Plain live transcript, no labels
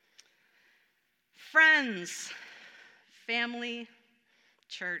Friends, family,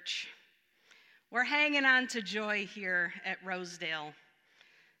 church, we're hanging on to joy here at Rosedale.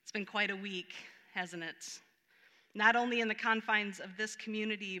 It's been quite a week, hasn't it? Not only in the confines of this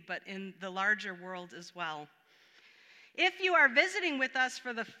community, but in the larger world as well. If you are visiting with us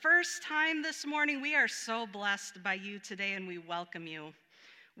for the first time this morning, we are so blessed by you today and we welcome you.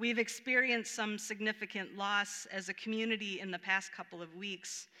 We've experienced some significant loss as a community in the past couple of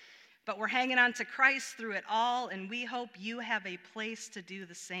weeks, but we're hanging on to Christ through it all, and we hope you have a place to do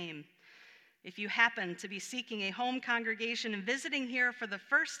the same. If you happen to be seeking a home congregation and visiting here for the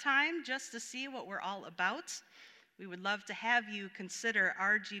first time just to see what we're all about, we would love to have you consider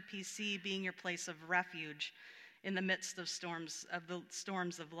RGPC being your place of refuge in the midst of the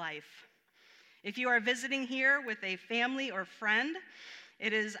storms of life. If you are visiting here with a family or friend,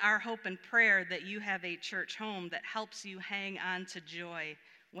 it is our hope and prayer that you have a church home that helps you hang on to joy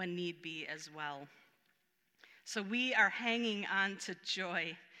when need be as well. So we are hanging on to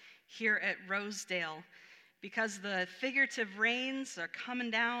joy here at Rosedale because the figurative rains are coming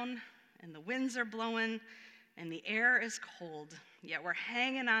down and the winds are blowing and the air is cold, yet we're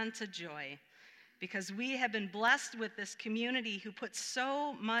hanging on to joy because we have been blessed with this community who puts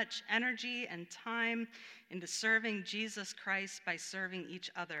so much energy and time into serving Jesus Christ by serving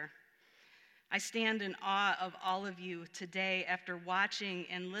each other. I stand in awe of all of you today after watching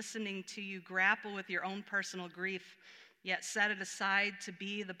and listening to you grapple with your own personal grief, yet set it aside to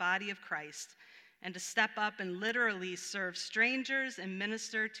be the body of Christ and to step up and literally serve strangers and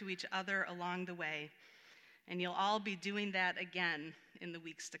minister to each other along the way. And you'll all be doing that again in the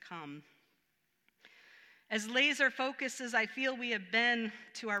weeks to come. As laser focused as I feel we have been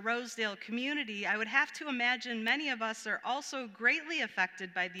to our Rosedale community, I would have to imagine many of us are also greatly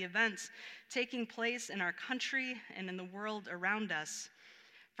affected by the events taking place in our country and in the world around us.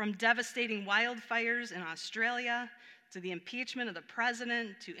 From devastating wildfires in Australia, to the impeachment of the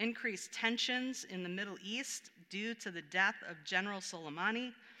president, to increased tensions in the Middle East due to the death of General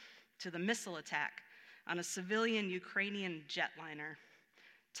Soleimani, to the missile attack on a civilian Ukrainian jetliner.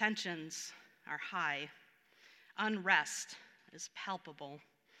 Tensions are high. Unrest is palpable.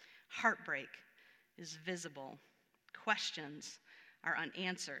 Heartbreak is visible. Questions are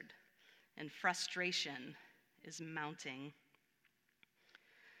unanswered. And frustration is mounting.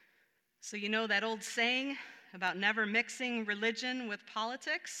 So you know that old saying about never mixing religion with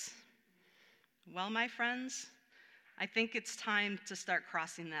politics? Well, my friends, I think it's time to start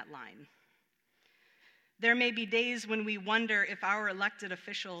crossing that line. There may be days when we wonder if our elected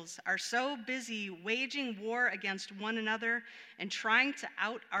officials are so busy waging war against one another and trying to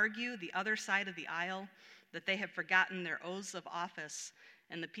out-argue the other side of the aisle that they have forgotten their oaths of office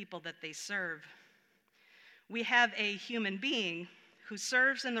and the people that they serve. We have a human being who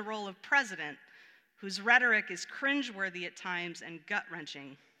serves in the role of president, whose rhetoric is cringeworthy at times and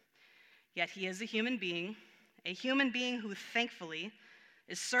gut-wrenching. Yet he is a human being who thankfully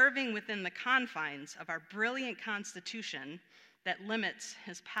is serving within the confines of our brilliant Constitution that limits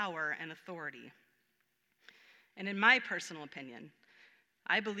his power and authority. And in my personal opinion,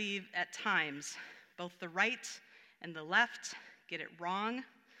 I believe at times both the right and the left get it wrong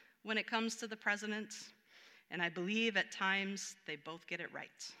when it comes to the president, and I believe at times they both get it right.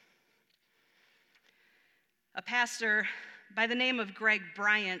 A pastor by the name of Greg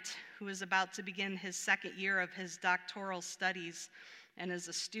Bryant, who is about to begin his second year of his doctoral studies and is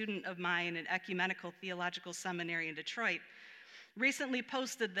a student of mine at Ecumenical Theological Seminary in Detroit, recently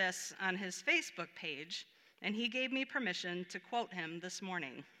posted this on his Facebook page, and he gave me permission to quote him this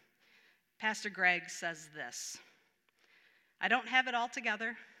morning. Pastor Greg says this: "I don't have it all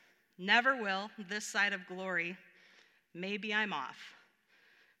together, never will this side of glory. Maybe I'm off.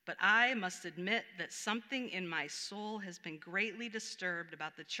 But I must admit that something in my soul has been greatly disturbed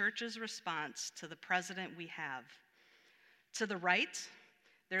about the church's response to the president we have. To the right,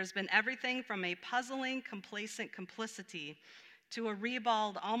 there has been everything from a puzzling, complacent complicity to a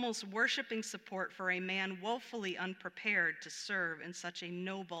ribald, almost worshiping support for a man woefully unprepared to serve in such a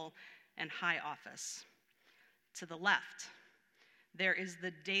noble and high office. To the left, there is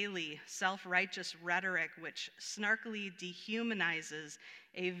the daily self-righteous rhetoric which snarkily dehumanizes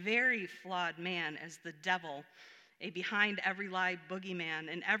a very flawed man as the devil, a behind-every-lie boogeyman,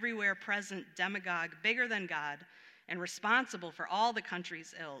 an everywhere-present demagogue bigger than God and responsible for all the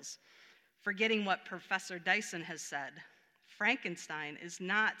country's ills, forgetting what Professor Dyson has said. Frankenstein is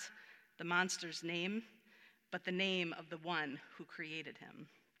not the monster's name, but the name of the one who created him.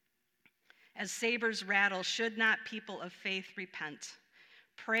 As sabers rattle, should not people of faith repent?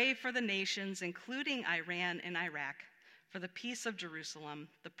 Pray for the nations, including Iran and Iraq, for the peace of Jerusalem,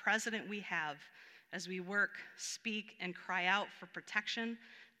 the president we have, as we work, speak, and cry out for protection,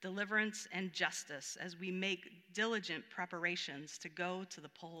 deliverance, and justice as we make diligent preparations to go to the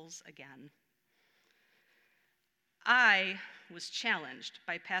polls again. I was challenged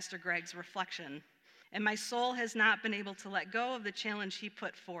by Pastor Greg's reflection, and my soul has not been able to let go of the challenge he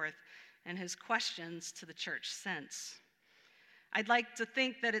put forth and his questions to the church since. I'd like to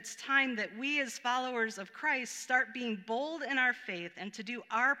think that it's time that we as followers of Christ start being bold in our faith and to do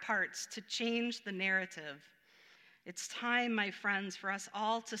our parts to change the narrative. It's time, my friends, for us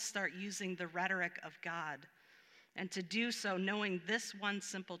all to start using the rhetoric of God, and to do so knowing this one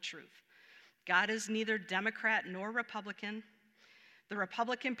simple truth. God is neither Democrat nor Republican. The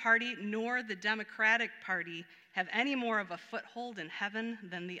Republican Party nor the Democratic Party have any more of a foothold in heaven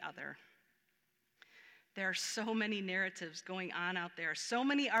than the other. There are so many narratives going on out there, so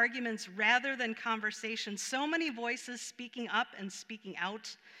many arguments rather than conversations, so many voices speaking up and speaking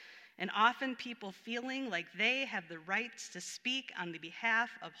out, and often people feeling like they have the rights to speak on the behalf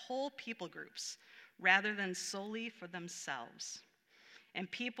of whole people groups rather than solely for themselves. And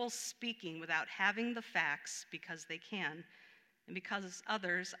people speaking without having the facts because they can and because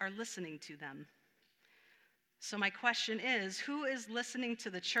others are listening to them. So my question is, who is listening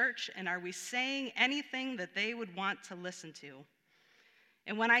to the church, and are we saying anything that they would want to listen to?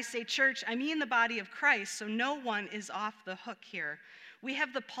 And when I say church, I mean the body of Christ, so no one is off the hook here. We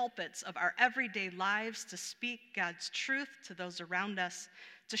have the pulpits of our everyday lives to speak God's truth to those around us,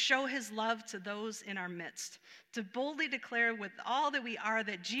 to show his love to those in our midst, to boldly declare with all that we are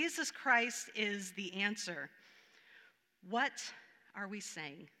that Jesus Christ is the answer. What are we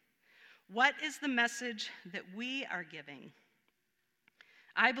saying? What is the message that we are giving?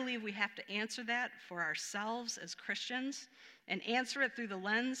 I believe we have to answer that for ourselves as Christians and answer it through the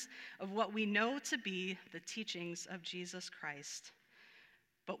lens of what we know to be the teachings of Jesus Christ.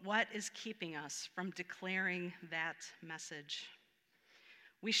 But what is keeping us from declaring that message?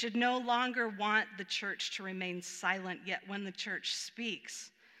 We should no longer want the church to remain silent, yet when the church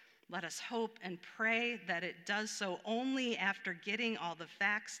speaks, let us hope and pray that it does so only after getting all the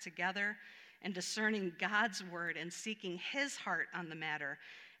facts together and discerning God's word and seeking his heart on the matter,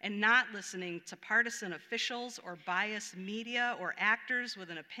 and not listening to partisan officials or biased media or actors with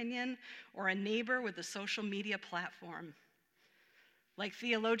an opinion or a neighbor with a social media platform. Like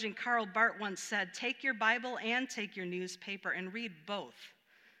theologian Karl Barth once said, take your Bible and take your newspaper and read both,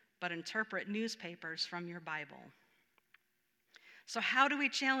 but interpret newspapers from your Bible. So how do we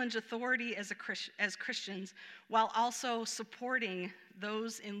challenge authority as Christians while also supporting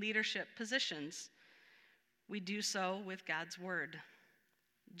those in leadership positions? We do so with God's word.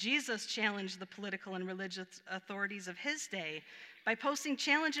 Jesus challenged the political and religious authorities of his day by posting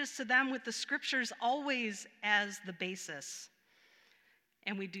challenges to them with the scriptures always as the basis.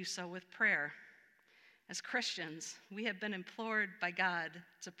 And we do so with prayer. As Christians, we have been implored by God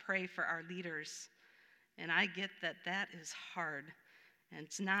to pray for our leaders. And I get that that is hard, and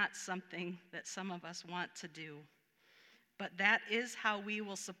it's not something that some of us want to do. But that is how we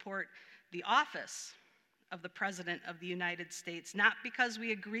will support the office of the President of the United States, not because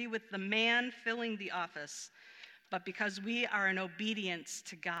we agree with the man filling the office, but because we are in obedience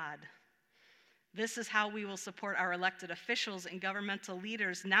to God. This is how we will support our elected officials and governmental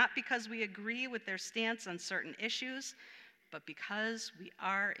leaders, not because we agree with their stance on certain issues, but because we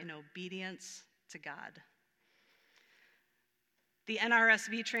are in obedience to God. The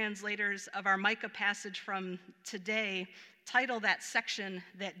NRSV translators of our Micah passage from today title that section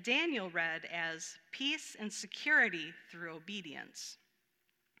that Daniel read as peace and security through obedience.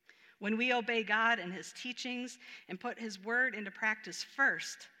 When we obey God and his teachings and put his word into practice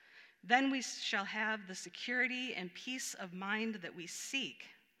first, then we shall have the security and peace of mind that we seek.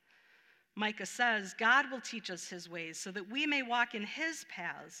 Micah says, God will teach us his ways so that we may walk in his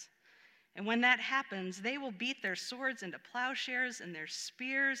paths. And when that happens, they will beat their swords into plowshares and their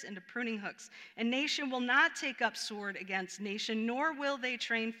spears into pruning hooks. And nation will not take up sword against nation, nor will they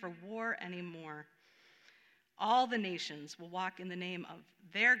train for war anymore. All the nations will walk in the name of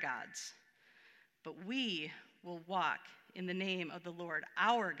their gods, but we will walk in the name of the Lord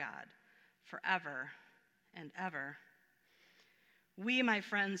our God forever and ever. We, my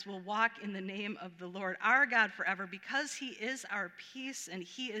friends, will walk in the name of the Lord our God forever because he is our peace and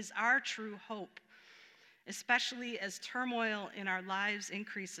he is our true hope, especially as turmoil in our lives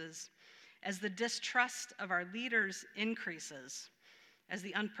increases, as the distrust of our leaders increases, as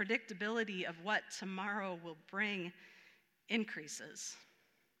the unpredictability of what tomorrow will bring increases.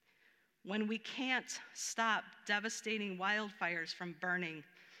 When we can't stop devastating wildfires from burning,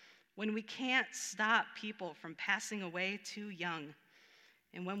 when we can't stop people from passing away too young,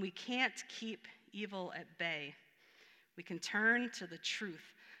 and when we can't keep evil at bay. We can turn to the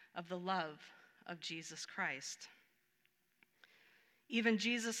truth of the love of Jesus Christ. Even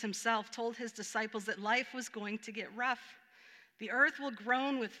Jesus himself told his disciples that life was going to get rough. The earth will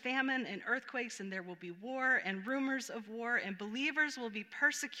groan with famine and earthquakes, and there will be war and rumors of war, and believers will be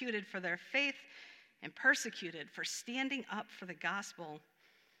persecuted for their faith and persecuted for standing up for the gospel.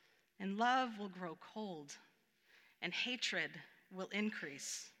 And love will grow cold, and hatred will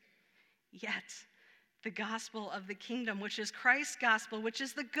increase. Yet, the gospel of the kingdom, which is Christ's gospel, which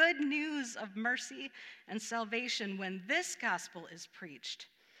is the good news of mercy and salvation, when this gospel is preached,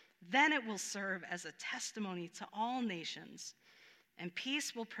 then it will serve as a testimony to all nations, and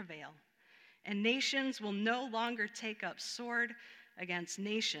peace will prevail, and nations will no longer take up sword against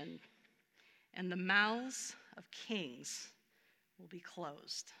nation, and the mouths of kings will be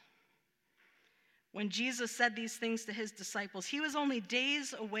closed. When Jesus said these things to his disciples, he was only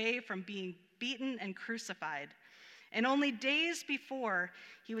days away from being beaten and crucified. And only days before,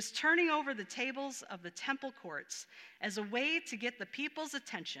 he was turning over the tables of the temple courts as a way to get the people's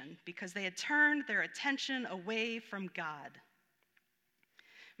attention because they had turned their attention away from God.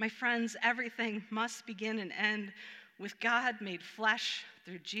 My friends, everything must begin and end with God made flesh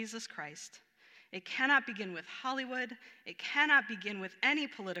through Jesus Christ. It cannot begin with Hollywood. It cannot begin with any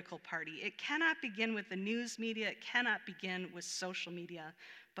political party. It cannot begin with the news media. It cannot begin with social media,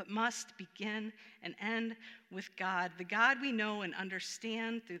 but must begin and end with God, the God we know and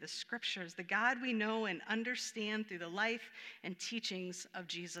understand through the scriptures, the God we know and understand through the life and teachings of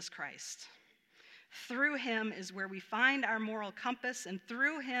Jesus Christ. Through him is where we find our moral compass, and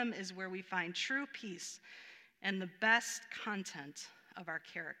through him is where we find true peace and the best content of our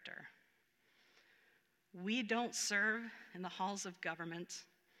character. We don't serve in the halls of government.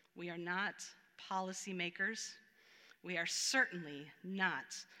 We are not policymakers. We are certainly not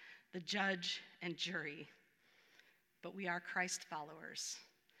the judge and jury, but we are Christ followers.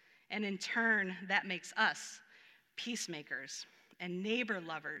 And in turn, that makes us peacemakers and neighbor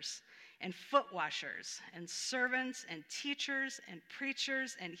lovers and foot washers and servants and teachers and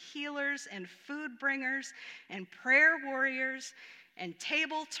preachers and healers and food bringers and prayer warriors and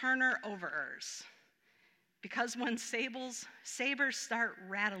table turner overers. Because when sabers start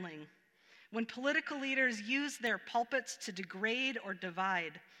rattling, when political leaders use their pulpits to degrade or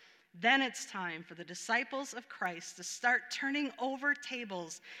divide, then it's time for the disciples of Christ to start turning over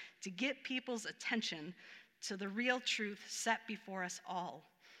tables to get people's attention to the real truth set before us all.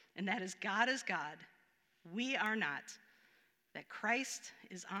 And that is God, we are not, that Christ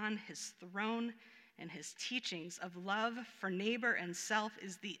is on his throne, and his teachings of love for neighbor and self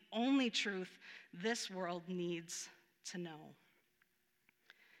is the only truth this world needs to know.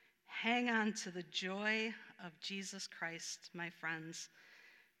 Hang on to the joy of Jesus Christ, my friends,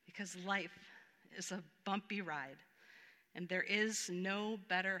 because life is a bumpy ride, and there is no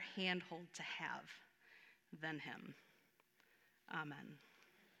better handhold to have than him. Amen.